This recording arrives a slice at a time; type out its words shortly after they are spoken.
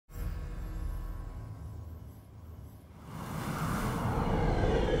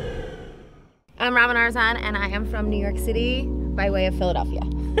I'm Robin Arzan, and I am from New York City by way of Philadelphia.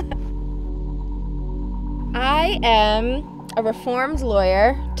 I am a reformed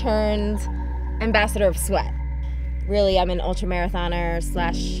lawyer turned ambassador of sweat. Really, I'm an ultramarathoner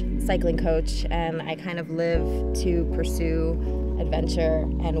slash cycling coach, and I kind of live to pursue adventure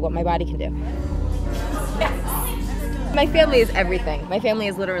and what my body can do. My family is everything. My family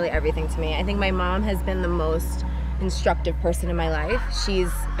is literally everything to me. I think my mom has been the most instructive person in my life.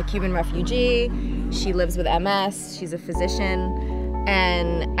 She's a Cuban refugee. She lives with MS. She's a physician.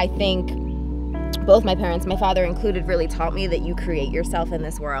 And I think both my parents, my father included, really taught me that you create yourself in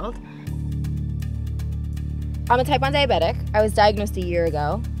this world. I'm a type 1 diabetic. I was diagnosed a year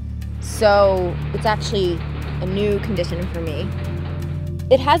ago. So it's actually a new condition for me.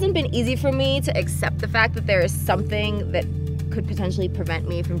 It hasn't been easy for me to accept the fact that there is something that could potentially prevent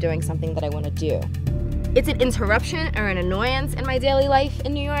me from doing something that I want to do. It's an interruption or an annoyance in my daily life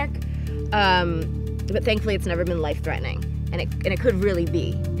in New York, but thankfully it's never been life-threatening, and it could really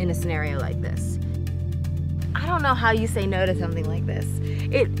be in a scenario like this. I don't know how you say no to something like this.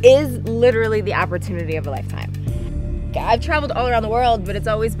 It is literally the opportunity of a lifetime. I've traveled all around the world, but it's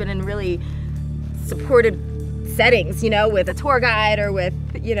always been in really supported settings, with a tour guide or with,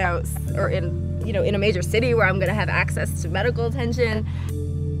 or in a major city where I'm gonna have access to medical attention.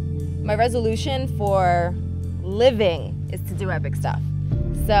 My resolution for living is to do epic stuff.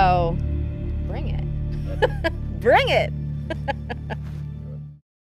 So bring it. Bring it.